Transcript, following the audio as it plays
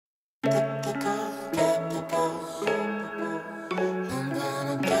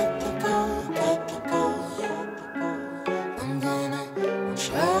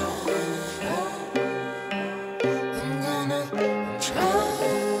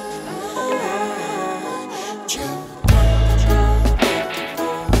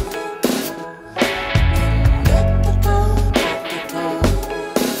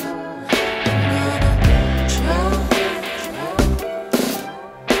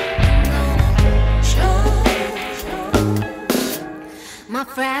My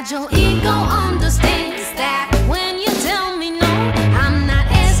fragile ego understands that when you tell me no, I'm not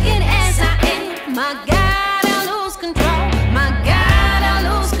as good as I am. My God, I lose control. My God, I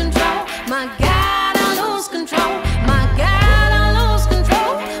lose control. My God, I lose control. My God, I lose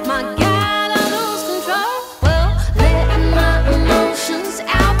control. My God, I lose control. Well, let my emotions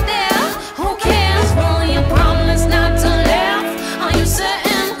out there. Who cares? Will you promise not to laugh? Are you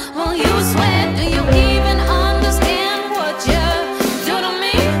certain? Will you swear? Do you even understand what you do to me?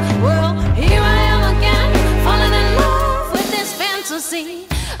 Well, here I am again, falling in love with this fantasy.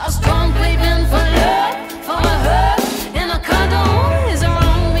 A strong craving for love, for a hug, and a cuddle is a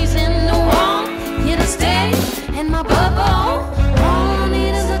wrong reason to want you to stay in my bubble. All I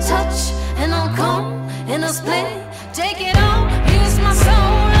need is a touch, and I'll come and I'll split. Take it all, use my soul,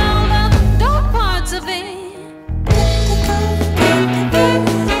 all the dark parts of it.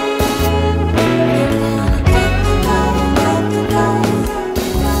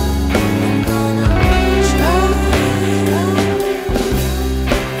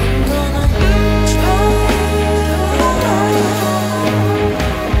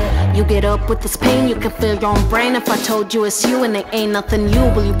 You get up with this pain, you can feel your own brain. If I told you it's you and it ain't nothing new,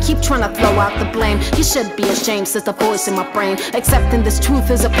 will you keep trying to throw out the blame? You should be ashamed, says the voice in my brain. Accepting this truth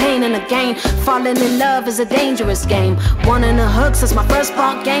is a pain and a gain. Falling in love is a dangerous game. Wanting a hug since my first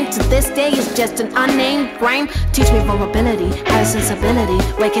ball game. To this day is just an unnamed grain. Teach me vulnerability, high sensibility.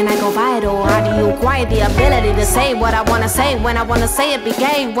 Where can I go vital? How do you acquire the ability to say what I wanna say when I wanna say it? Be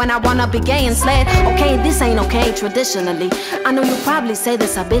gay when I wanna be gay and sled. Okay, this ain't okay traditionally. I know you probably say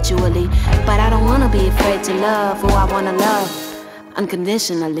this habitually, but I don't wanna be afraid to love who I wanna love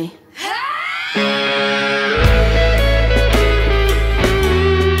unconditionally.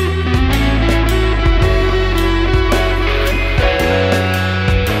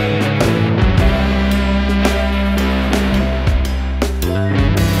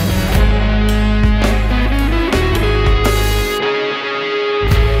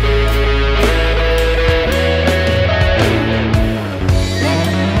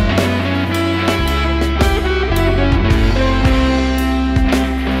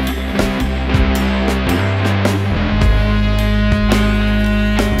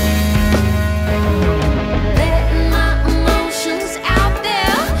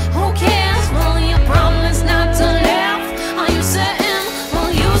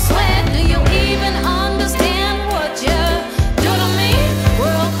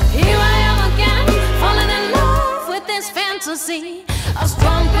 A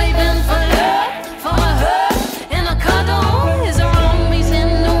strong craving for love, for a hug.